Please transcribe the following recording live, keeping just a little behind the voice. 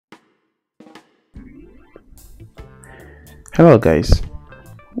Hello guys,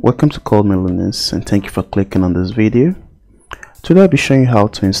 welcome to CodeMe.Linux and thank you for clicking on this video. Today I'll be showing you how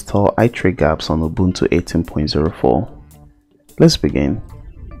to install i3 gaps on Ubuntu 18.04. Let's begin.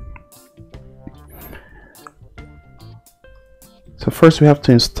 So first we have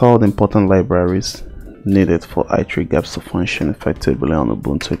to install the important libraries needed for i3 gaps to function effectively on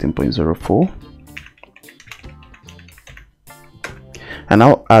Ubuntu 18.04. And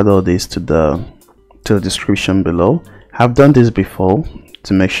I'll add all this to the description below. I've done this before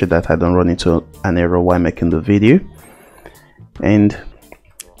to make sure that I don't run into an error while making the video, and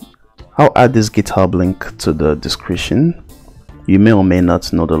I'll add this GitHub link to the description. You may or may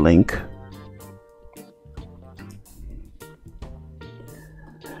not know the link.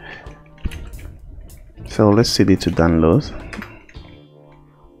 So let's CD to download.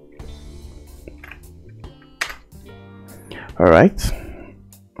 Alright,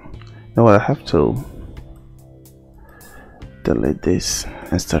 now I have to delete this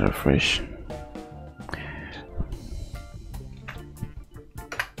and start afresh.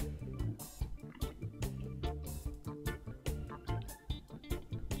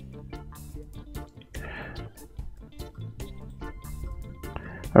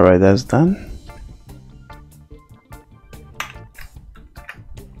 Alright, that's done.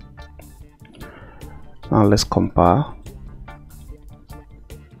 Now let's compile.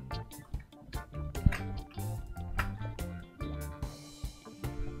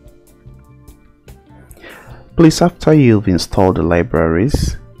 Please, after you've installed the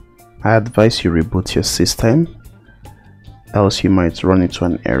libraries, I advise you reboot your system, else you might run into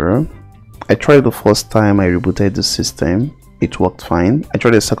an error. I tried the first time I rebooted the system, it worked fine. I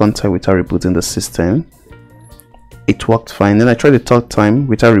tried the second time without rebooting the system, it worked fine. Then I tried the third time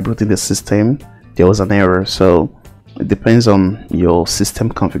without rebooting the system, there was an error. So it depends on your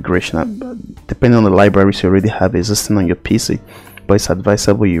system configuration, depending on the libraries you already have existing on your PC, but it's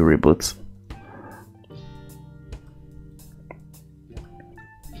advisable you reboot.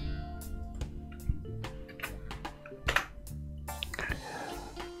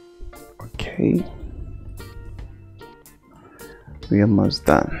 Okay, we are almost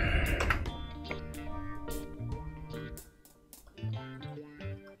done.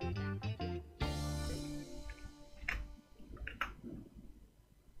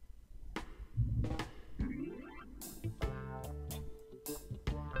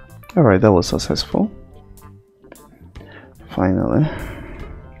 Alright, that was successful. Finally.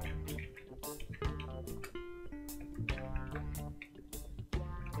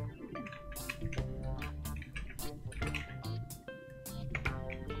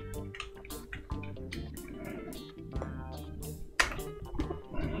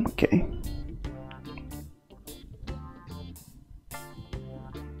 Okay.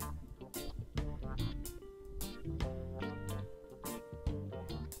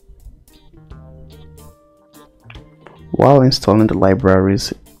 While installing the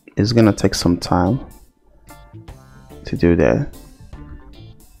libraries, it's gonna take some time to do that.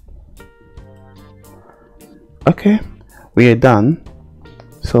 Okay, we are done.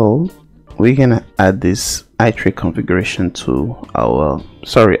 So we're gonna add this i3 configuration to our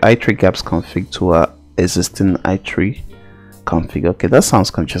i3 gaps config to our existing i3 config. Okay, that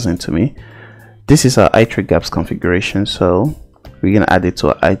sounds confusing to me. This is our i3 gaps configuration, so we're gonna add it to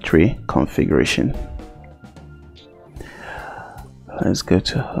our i3 configuration. Let's go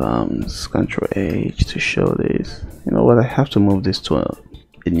to Control H to show this. You know what, I have to move this to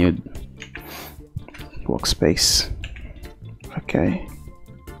a new workspace. Okay,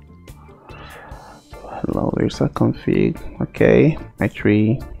 hello, where's our config? Okay,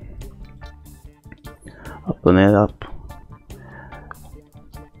 i3, open it up,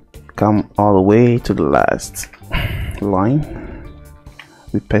 come all the way to the last line,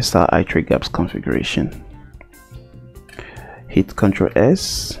 we paste our i3 gaps configuration, hit Ctrl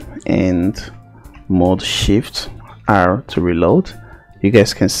S and mod+shift+r to reload. You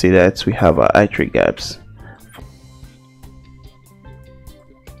guys can see that we have our i3 gaps.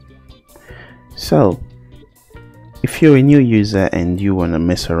 So if you're a new user and you want to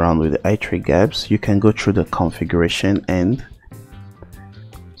mess around with the i3 gaps, you can go through the configuration and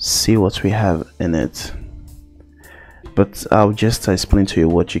see what we have in it. But I'll just explain to you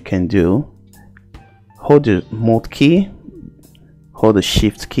what you can do. Hold the mod key, hold the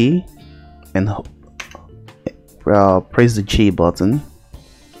shift key, and press the G button.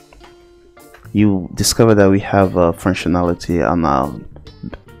 You discover that we have a functionality on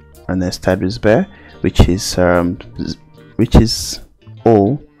our status bar, which is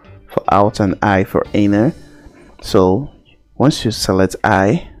O for out and I for inner. So once you select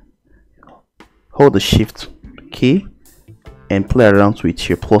I, hold the shift key and play around with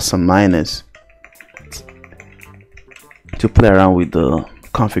your plus and minus to play around with the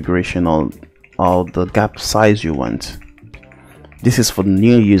configuration or the gap size you want. This is for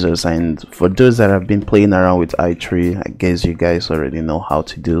new users, and for those that have been playing around with i3, I guess you guys already know how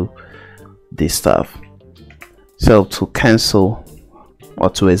to do this stuff. So to cancel or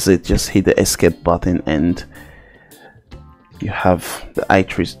to exit, just hit the escape button and you have the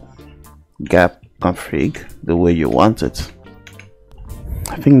i3 gap config the way you want it.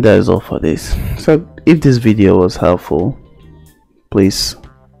 I think that is all for this. So if this video was helpful, please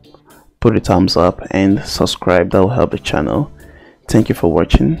put a thumbs up and subscribe. That will help the channel. Thank you for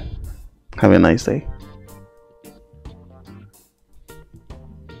watching. Have a nice day.